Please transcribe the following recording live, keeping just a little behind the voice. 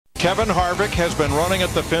Kevin Harvick has been running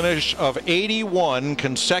at the finish of 81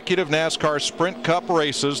 consecutive NASCAR Sprint Cup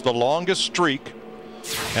races, the longest streak,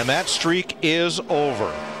 and that streak is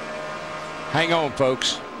over. Hang on,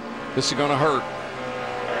 folks. This is going to hurt.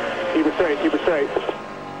 Keep it straight, keep it straight.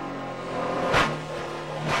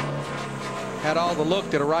 Had all the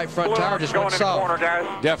look that a right front tire just went soft.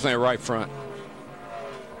 Definitely a right front.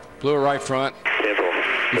 Blew a right front.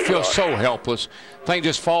 You feel so helpless. Thing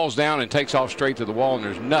just falls down and takes off straight to the wall, and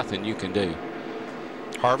there's nothing you can do.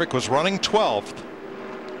 Harvick was running 12th.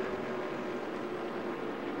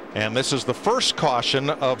 And this is the first caution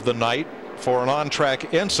of the night for an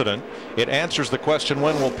on-track incident. It answers the question,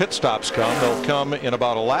 when will pit stops come? They'll come in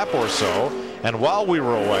about a lap or so. And while we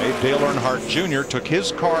were away, Dale Earnhardt Jr. took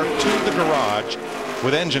his car to the garage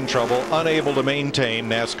with engine trouble, unable to maintain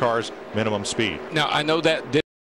NASCAR's minimum speed. Now, I know that didn't